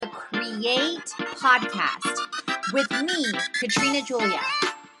Create podcast with me, Katrina Julia.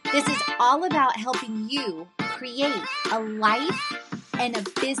 This is all about helping you create a life and a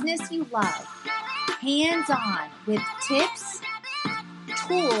business you love, hands-on with tips,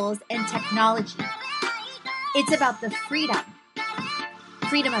 tools, and technology. It's about the freedom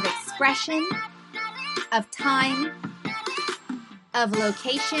of expression, of time, of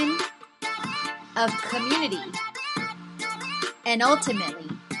location, of community, and ultimately,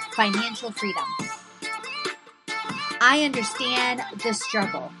 financial freedom. I understand the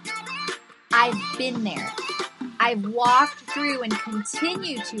struggle. I've been there. I've walked through and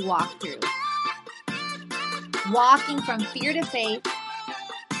continue to walk through. Walking from fear to faith,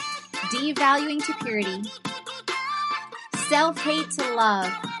 devaluing to purity, self-hate to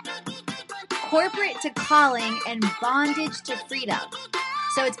love, corporate to calling, and bondage to freedom.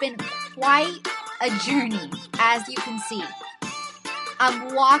 So it's been quite a journey, as you can see.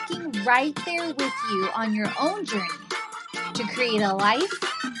 I'm walking right there with you on your own journey to create a life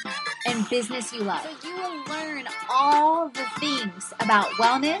and business you love. So you will learn all the things about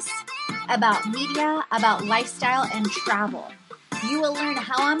wellness, about media, about lifestyle, and travel. You will learn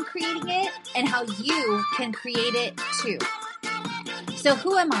how I'm creating it and how you can create it too. So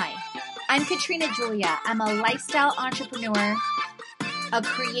who am I? I'm Katrina Julia. I'm a lifestyle entrepreneur, a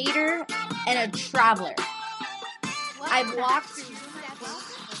creator, and a traveler. I've walked through.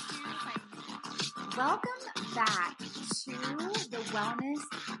 Welcome back to the Wellness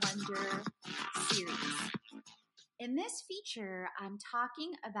Wonder series. In this feature, I'm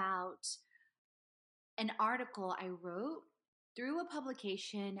talking about an article I wrote through a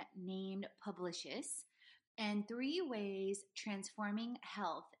publication named Publicious, and 3 ways transforming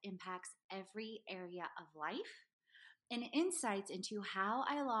health impacts every area of life, and insights into how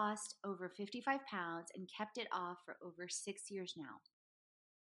I lost over 55 pounds and kept it off for over 6 years now.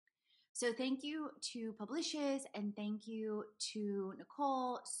 So thank you to Publicious and thank you to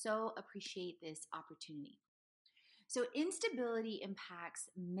Nicole. So appreciate this opportunity. So instability impacts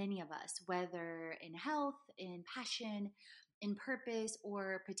many of us, whether in health, in passion, in purpose,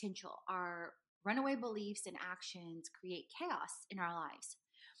 or potential. Our runaway beliefs and actions create chaos in our lives.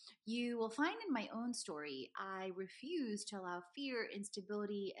 You will find in my own story, I refuse to allow fear,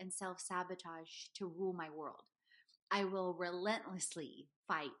 instability, and self-sabotage to rule my world. I will relentlessly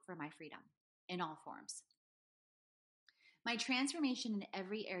fight for my freedom in all forms. My transformation in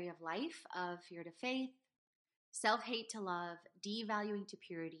every area of life, of fear to faith, self-hate to love, devaluing to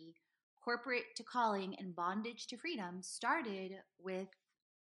purity, corporate to calling, and bondage to freedom, started with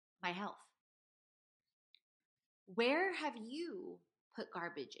my health. Where have you put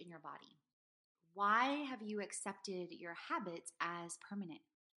garbage in your body? Why have you accepted your habits as permanent?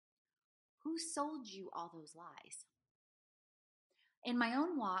 Who sold you all those lies? In my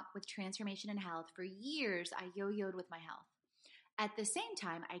own walk with transformation and health, for years I yo-yoed with my health. At the same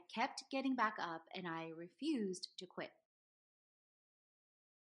time, I kept getting back up and I refused to quit.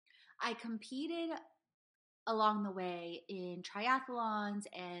 I competed along the way in triathlons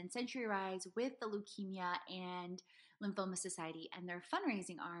and century rides with the Leukemia and Lymphoma Society and their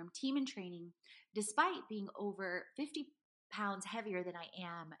fundraising arm, Team in Training, despite being over 50 pounds heavier than I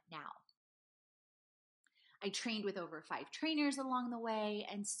am now. I trained with over 5 trainers along the way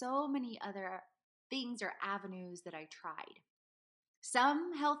and so many other things or avenues that I tried.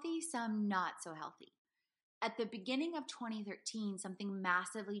 Some healthy, some not so healthy. At the beginning of 2013, something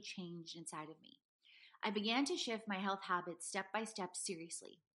massively changed inside of me. I began to shift my health habits step by step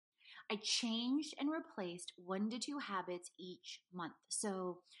seriously. I changed and replaced 1 to 2 habits each month.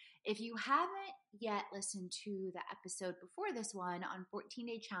 So if you haven't yet listened to the episode before this one on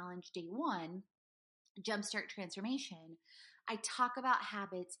 14-Day Challenge Day 1, Jumpstart Transformation, I talk about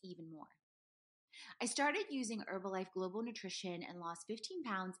habits even more. I started using Herbalife Global Nutrition and lost 15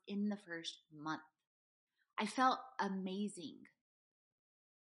 pounds in the first month. I felt amazing.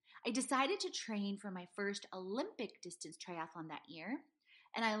 I decided to train for my first Olympic distance triathlon that year,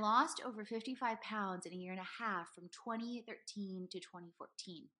 and I lost over 55 pounds in a year and a half from 2013 to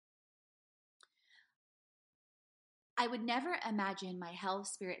 2014. I would never imagine my health,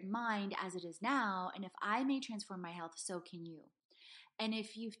 spirit, and mind as it is now, and if I may transform my health, so can you. And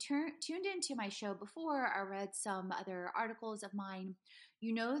if you've tuned into my show before or read some other articles of mine,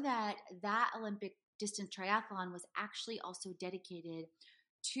 you know that Olympic distance triathlon was actually also dedicated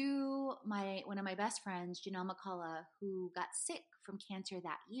to one of my best friends, Janelle McCullough, who got sick from cancer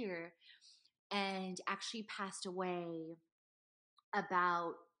that year and actually passed away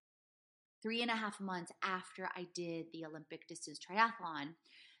about 3.5 months after I did the Olympic distance triathlon.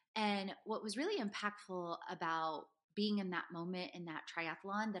 And what was really impactful about being in that moment in that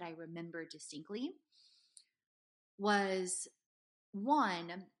triathlon that I remember distinctly was,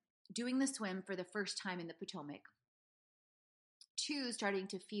 one, doing the swim for the first time in the Potomac. Two, starting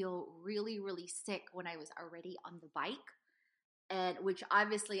to feel really, really sick when I was already on the bike, and which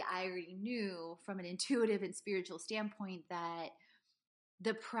obviously I already knew from an intuitive and spiritual standpoint that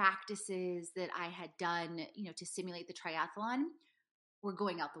the practices that I had done, to simulate the triathlon were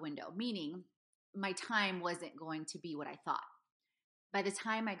going out the window, meaning my time wasn't going to be what I thought. By the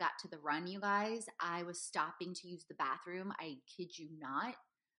time I got to the run, you guys, I was stopping to use the bathroom. I kid you not,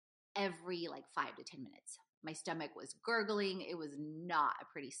 every like 5 to 10 minutes. My stomach was gurgling. It was not a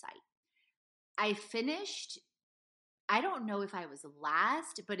pretty sight. I finished. I don't know if I was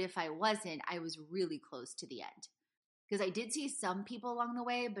last, but if I wasn't, I was really close to the end. Because I did see some people along the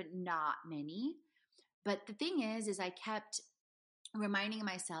way, but not many. But the thing is I kept reminding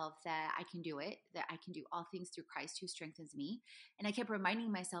myself that I can do it, that I can do all things through Christ who strengthens me. And I kept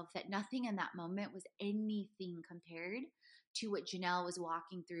reminding myself that nothing in that moment was anything compared to what Janelle was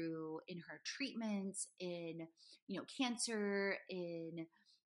walking through in her treatments, in, cancer, in,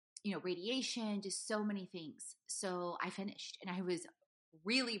 radiation, just so many things. So I finished, and I was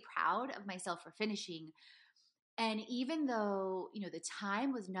really proud of myself for finishing. And even though, the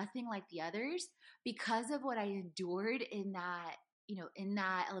time was nothing like the others, because of what I endured in that, in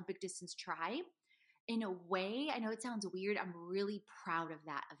that Olympic distance try, in a way, I know it sounds weird, I'm really proud of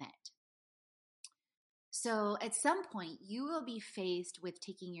that event. So at some point, you will be faced with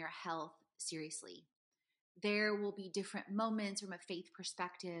taking your health seriously. There will be different moments from a faith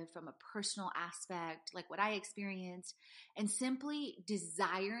perspective, from a personal aspect, like what I experienced, and simply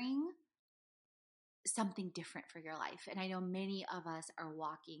desiring something different for your life. And I know many of us are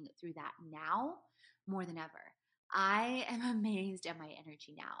walking through that now more than ever. I am amazed at my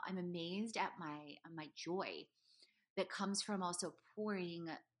energy now. I'm amazed at my joy that comes from also pouring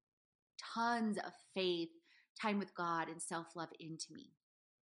tons of faith, time with God, and self-love into me.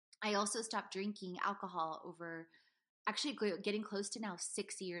 I also stopped drinking alcohol over actually getting close to now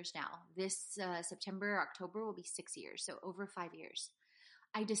 6 years now. This September, October will be 6 years, so over 5 years.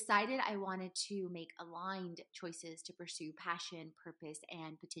 I decided I wanted to make aligned choices to pursue passion, purpose,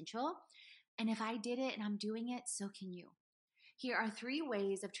 and potential. And if I did it and I'm doing it, so can you. Here are 3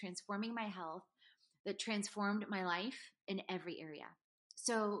 ways of transforming my health that transformed my life in every area.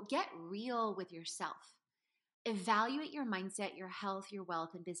 So get real with yourself. Evaluate your mindset, your health, your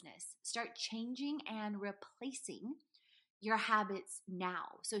wealth, and business. Start changing and replacing your habits now.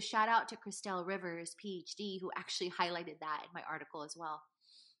 So shout out to Christelle Rivers, PhD, who actually highlighted that in my article as well.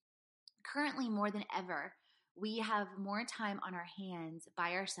 Currently, more than ever, we have more time on our hands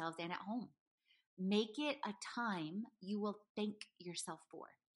by ourselves and at home. Make it a time you will thank yourself for.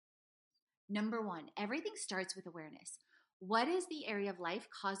 Number 1, everything starts with awareness. What is the area of life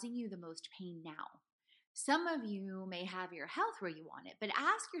causing you the most pain now? Some of you may have your health where you want it, but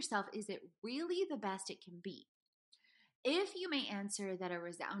ask yourself, is it really the best it can be? If you may answer that a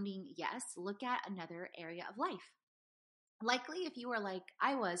resounding yes, look at another area of life. Likely, if you are like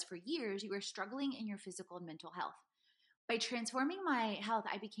I was for years, you were struggling in your physical and mental health. By transforming my health,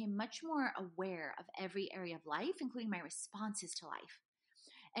 I became much more aware of every area of life, including my responses to life.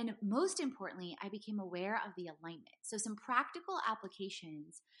 And most importantly, I became aware of the alignment. So some practical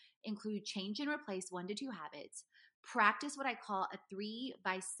applications include change and replace 1 to 2 habits, practice what I call a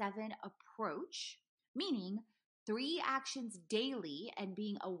 3x7 approach, meaning 3 actions daily and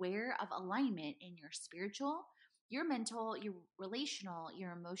being aware of alignment in your spiritual, your mental, your relational,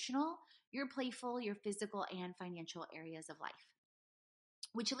 your emotional, your playful, your physical, and financial areas of life.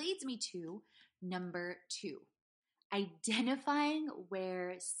 Which leads me to number 2. Identifying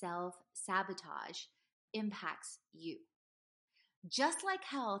where self-sabotage impacts you. Just like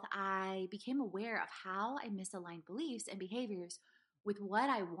health, I became aware of how I misaligned beliefs and behaviors with what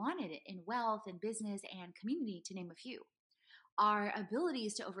I wanted in wealth and business and community, to name a few. Our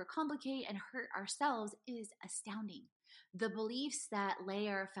abilities to overcomplicate and hurt ourselves is astounding. The beliefs that lay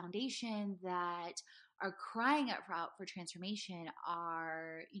our foundation, that are crying out for transformation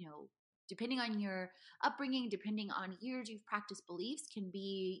are, depending on your upbringing, depending on years you've practiced beliefs, can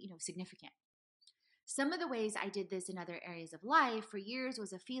be, significant. Some of the ways I did this in other areas of life for years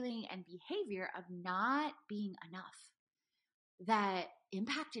was a feeling and behavior of not being enough that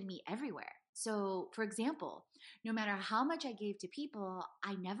impacted me everywhere. So, for example, no matter how much I gave to people,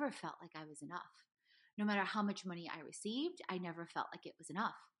 I never felt like I was enough. No matter how much money I received, I never felt like it was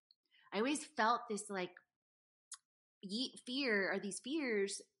enough. I always felt this like fear, or these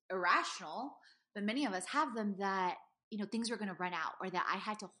fears, irrational, but many of us have them, that things were going to run out, or that I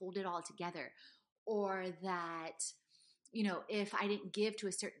had to hold it all together, or that if I didn't give to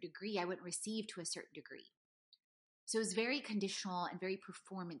a certain degree, I wouldn't receive to a certain degree. So it was very conditional and very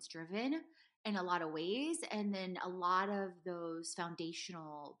performance driven in a lot of ways. And then a lot of those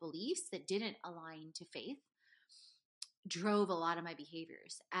foundational beliefs that didn't align to faith drove a lot of my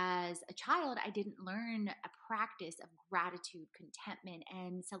behaviors. As a child, I didn't learn a practice of gratitude, contentment,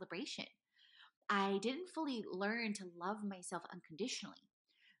 and celebration. I didn't fully learn to love myself unconditionally.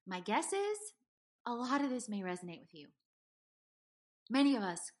 My guess is a lot of this may resonate with you. Many of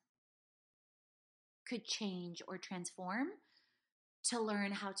us could change or transform to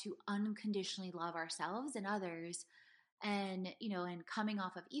learn how to unconditionally love ourselves and others. And coming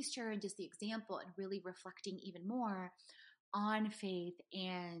off of Easter and just the example and really reflecting even more on faith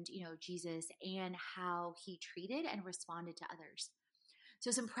and Jesus and how he treated and responded to others.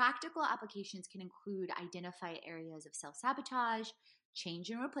 So some practical applications can include identify areas of self-sabotage, change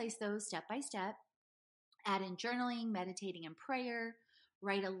and replace those step by step, add in journaling, meditating, and prayer,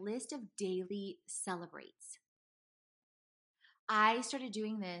 write a list of daily celebrates. I started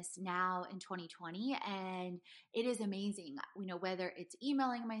doing this now in 2020, and it is amazing. Whether it's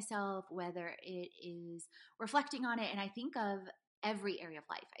emailing myself, whether it is reflecting on it, and I think of every area of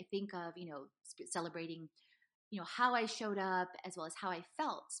life. I think of, celebrating, how I showed up as well as how I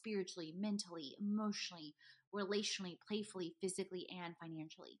felt spiritually, mentally, emotionally, relationally, playfully, physically, and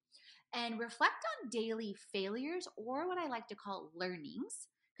financially. And reflect on daily failures, or what I like to call learnings,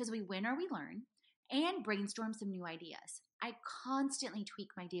 because we win or we learn, and brainstorm some new ideas. I constantly tweak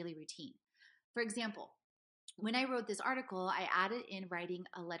my daily routine. For example, when I wrote this article, I added in writing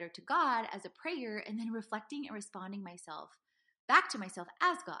a letter to God as a prayer and then reflecting and responding back to myself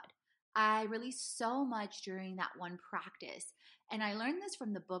as God. I released so much during that one practice. And I learned this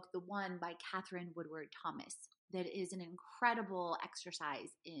from the book, The One by Catherine Woodward Thomas. That is an incredible exercise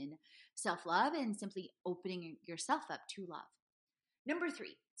in self-love and simply opening yourself up to love. Number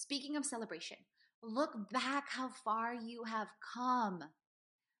 3, speaking of celebration, look back how far you have come.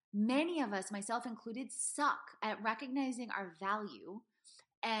 Many of us, myself included, suck at recognizing our value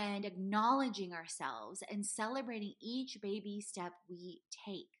and acknowledging ourselves and celebrating each baby step we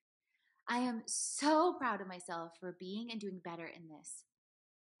take. I am so proud of myself for being and doing better in this.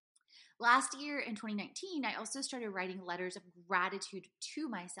 Last year in 2019, I also started writing letters of gratitude to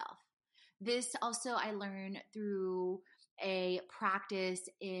myself. This also I learned through a practice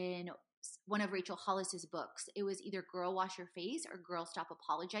in one of Rachel Hollis's books. It was either Girl Wash Your Face or Girl Stop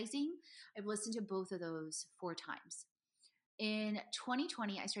Apologizing. I've listened to both of those 4 times. In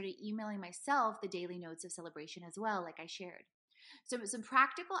 2020, I started emailing myself the daily notes of celebration as well, like I shared. So some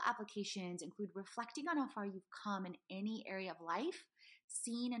practical applications include reflecting on how far you've come in any area of life,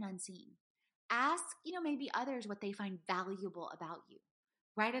 seen and unseen. Ask, maybe others what they find valuable about you.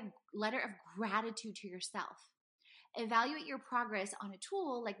 Write a letter of gratitude to yourself. Evaluate your progress on a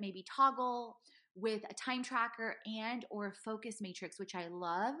tool like maybe Toggle with a time tracker and or a focus matrix, which I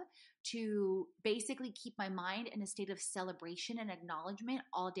love to basically keep my mind in a state of celebration and acknowledgement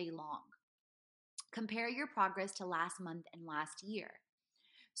all day long. Compare your progress to last month and last year.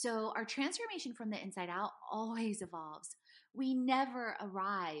 So our transformation from the inside out always evolves. We never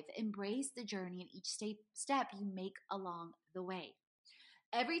arrive. Embrace the journey and each step you make along the way.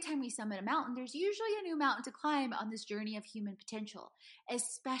 Every time we summit a mountain, there's usually a new mountain to climb on this journey of human potential,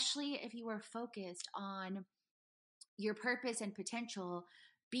 especially if you are focused on your purpose and potential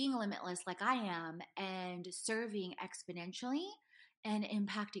being limitless like I am and serving exponentially and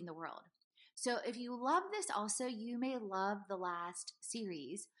impacting the world. So if you love this also, you may love the last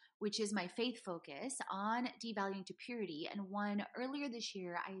series, which is my faith focus on devaluing to purity. And one earlier this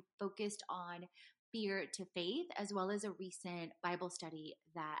year, I focused on fear to faith, as well as a recent Bible study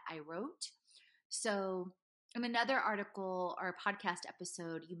that I wrote. So in another article or podcast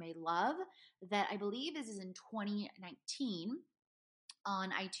episode you may love that I believe is in 2019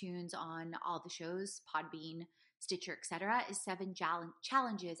 on iTunes, on all the shows, Podbean, Stitcher, etc., is 7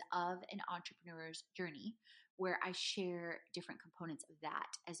 challenges of an entrepreneur's journey, where I share different components of that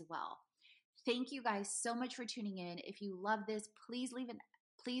as well. Thank you guys so much for tuning in. If you love this, please leave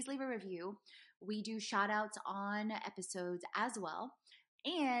a review. We do shout outs on episodes as well.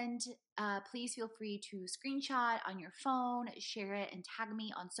 And please feel free to screenshot on your phone, share it, and tag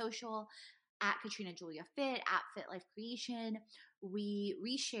me on social at Katrina Julia Fit, at Fit Life Creation. We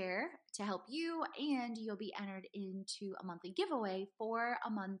reshare to help you, and you'll be entered into a monthly giveaway for a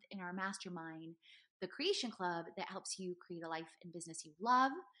month in our mastermind, the Creation Club, that helps you create a life and business you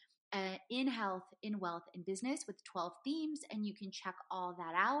love, in health, in wealth, in business, with 12 themes. And you can check all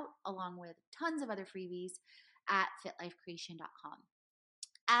that out along with tons of other freebies at fitlifecreation.com.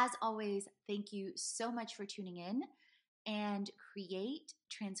 As always, thank you so much for tuning in. and create,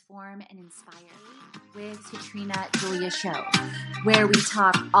 transform, and inspire with Katrina Julia Show, where we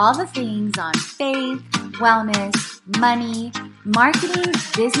talk all the things on faith, wellness, money, marketing,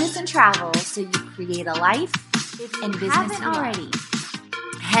 business, and travel so you create a life and business haven't already.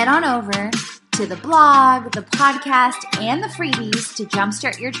 Head on over to the blog, the podcast, and the freebies to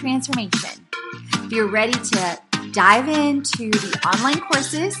jumpstart your transformation. If you're ready to dive into the online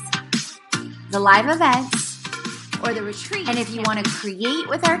courses, the live events, or the retreat, and if you want to create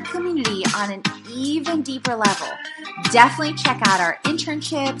with our community on an even deeper level, definitely check out our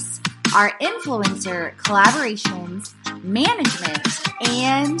internships, our influencer collaborations, management,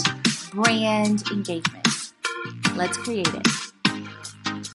 and brand engagement. Let's create it.